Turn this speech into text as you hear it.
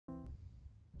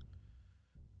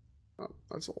Oh,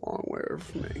 that's a long way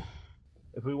from me.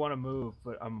 If we want to move,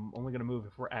 but I'm only going to move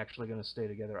if we're actually going to stay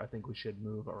together, I think we should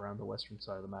move around the western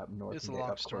side of the map north It's and a get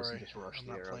long up close story. and just rush I'm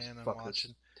the not arrows. playing, I'm Fuck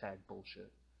watching. this tag bullshit.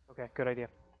 Okay, good idea.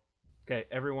 Okay,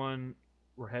 everyone,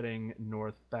 we're heading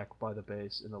north back by the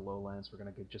base in the lowlands. We're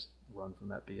going to just run from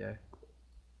that BA.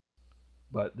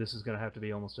 But this is going to have to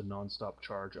be almost a non-stop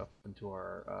charge up into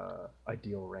our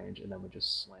ideal range, and then we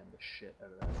just slam the shit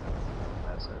out of that.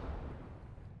 That's it.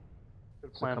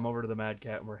 Good So plan. come over to the Mad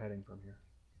Cat and we're heading from here.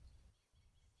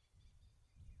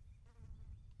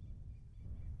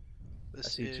 This I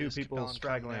see is two people Capellan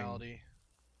straggling. Commonality.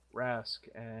 Rask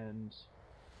and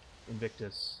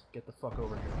Invictus, get the fuck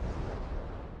over here.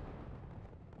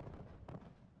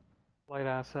 Light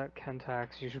asset,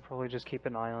 Kentax, you should probably just keep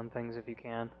an eye on things if you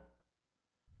can.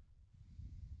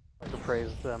 To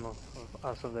praise them of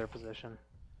us of their position.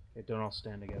 Okay, don't all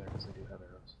stand together because they do have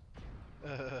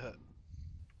arrows.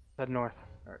 Head north.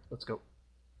 Alright, let's go.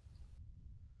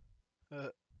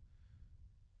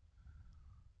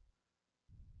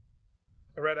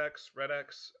 Red X,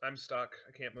 I'm stuck.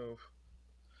 I can't move.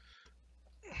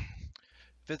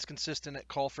 If it's consistent at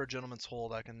call for a gentleman's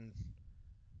hold, I can...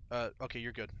 okay,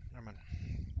 you're good. Never mind.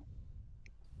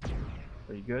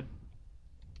 Are you good?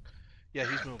 Yeah,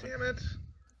 he's moving. Damn it!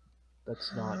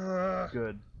 That's not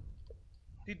good.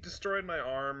 He destroyed my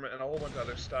arm and a whole bunch of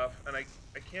other stuff, and I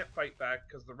can't fight back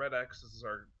because the red X's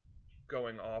are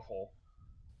going awful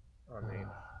on me.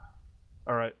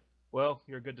 Alright, well,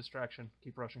 you're a good distraction.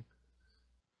 Keep rushing.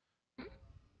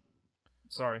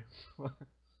 Sorry.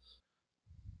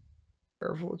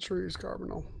 Careful with trees,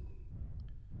 Carbonal.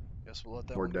 Guess we'll let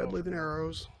that More one go deadly for than now.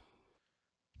 arrows.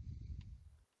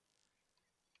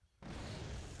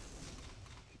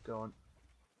 Keep going.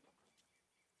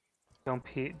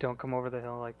 Don't come over the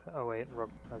hill like that. Oh wait,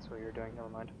 that's what you're doing. Never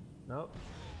mind. Nope.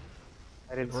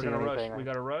 I didn't We're see gonna anything. rush. We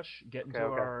gotta rush. Get into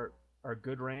Okay. our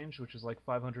good range, which is like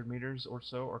 500 meters or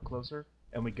so, or closer,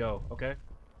 and we go. Okay.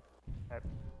 Okay.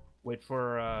 Wait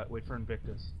for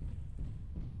Invictus.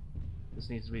 This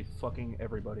needs to be fucking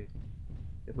everybody.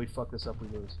 If we fuck this up, we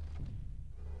lose.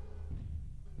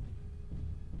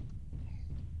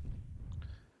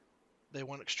 They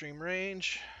want extreme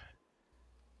range.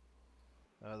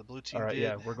 The blue team Alright, did.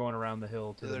 yeah, we're going around the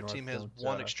hill to The the other north. team has Don't,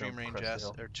 one extreme don't range crest the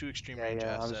asset, hill. or two extreme Yeah, range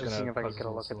yeah. I was assets. just seeing if I could Gonna get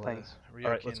a puzzle look at us things.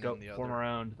 Alright, let's go. And the Form other.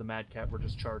 around the Mad Cat. We're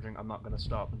just charging. I'm not gonna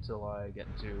stop until I get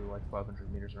to like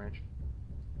 500 meters range.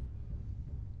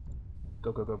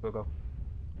 Go, go, go, go, go.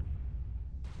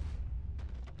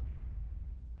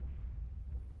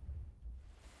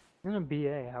 In a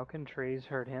BA, how can Trays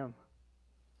hurt him?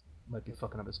 Might be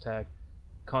fucking up his tag.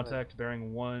 Contact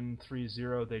bearing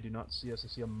 130. They do not see us. I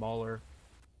see a Mauler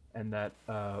and that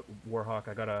Warhawk.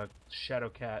 I got a Shadow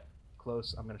Cat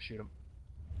close. I'm gonna shoot him.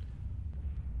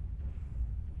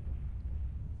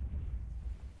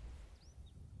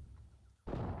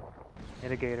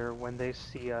 Mitigator, when they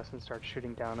see us and start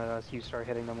shooting down at us, you start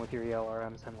hitting them with your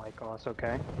ELRMs and like us,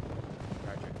 okay?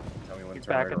 Roger. Tell me when Shoot to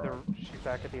turn back right at the around. shoot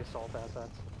back at the assault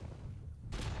assets.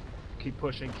 Keep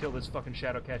pushing. Kill this fucking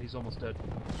Shadow Cat. He's almost dead.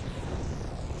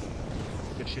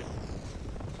 Good shit.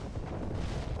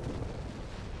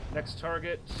 Next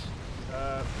target.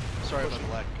 Sorry about the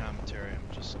lack of commentary. I'm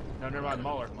just... No, never mind.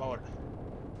 Mauler. Mauler.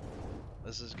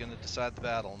 This is going to decide the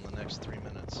battle in the next 3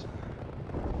 minutes.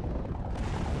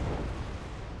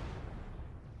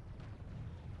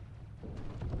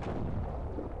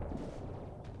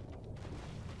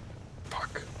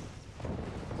 Fuck.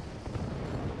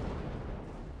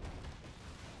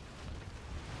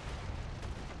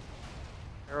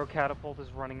 Arrow catapult is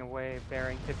running away,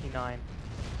 bearing 59.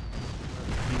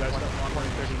 You guys got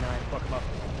 139. Fuck him up.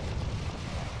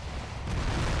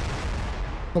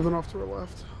 Something off to our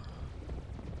left.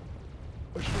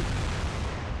 Push it.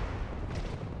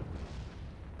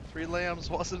 3 lambs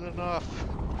wasn't enough.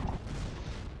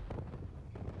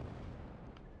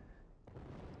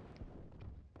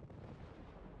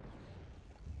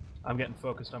 I'm getting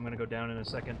focused. I'm gonna go down in a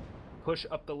second. Push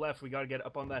up the left. We gotta get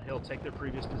up on that hill. Take their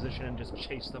previous position and just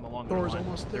chase them along the Door's line.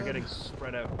 almost They're dead. getting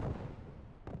spread out.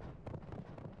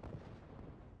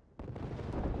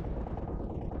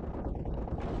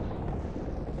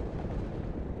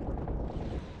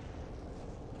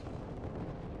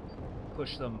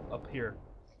 Push them up here.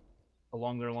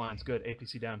 Along their lines. Good.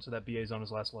 APC down. So that BA's on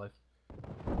his last life.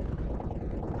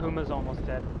 Puma's almost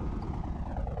dead.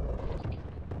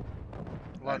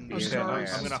 One BA's Okay, on my sorry,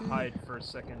 ass. I'm gonna CC. hide for a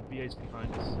second. BA's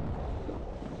behind us.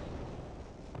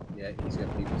 Yeah, he's got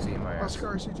PPC in my ass.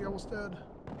 Oscar RCG almost dead.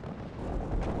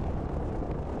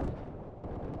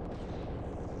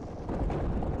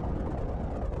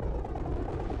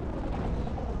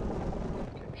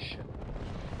 Okay, shit.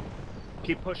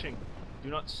 Keep pushing. Do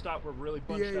not stop. We're really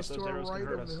bunched BA up. is Those to our arrows right, can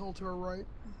hurt over us. the hill to our right.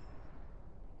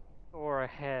 Thor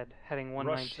ahead, heading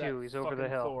Rush that 192. He's over the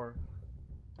fucking hill. Thor.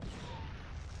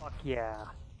 Fuck yeah.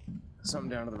 Something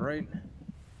down to the right.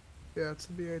 Yeah, it's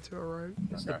the BA to our right.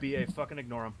 It's the BA. Fucking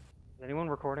ignore him. Is anyone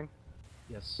recording?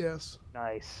 Yes. Yes.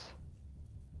 Nice.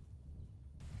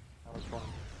 That was fun.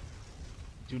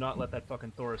 Do not let that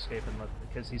fucking Thor escape and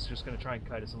because he's just gonna try and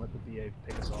kite us and let the BA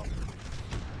pick us off.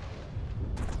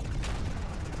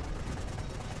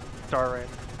 Star right.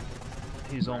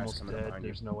 He's Nice, almost coming up dead. behind you.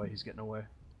 There's no way he's getting away.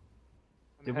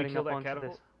 I'm Did we heading kill up that onto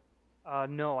catapult? this.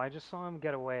 No, I just saw him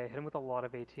get away. Hit him with a lot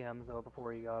of ATMs though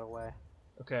before he got away.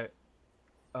 Okay.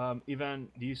 Ivan,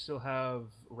 do you still have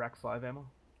Rack 5 ammo?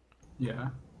 Yeah.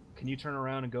 Can you turn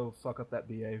around and go fuck up that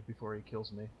BA before he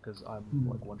kills me? Because I'm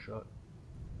like one shot.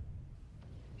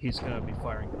 He's gonna be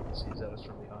firing PPCs at us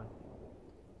from behind.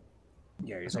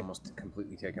 Yeah, he's almost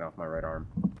completely taken off my right arm.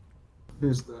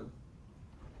 Here's that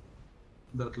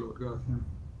load guy. Yeah.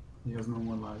 He has no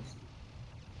more lives.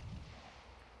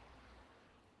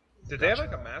 Did they have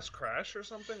like a mass crash or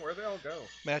something? Where'd they all go?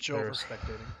 Match They're over.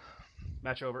 spectating.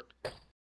 Match over.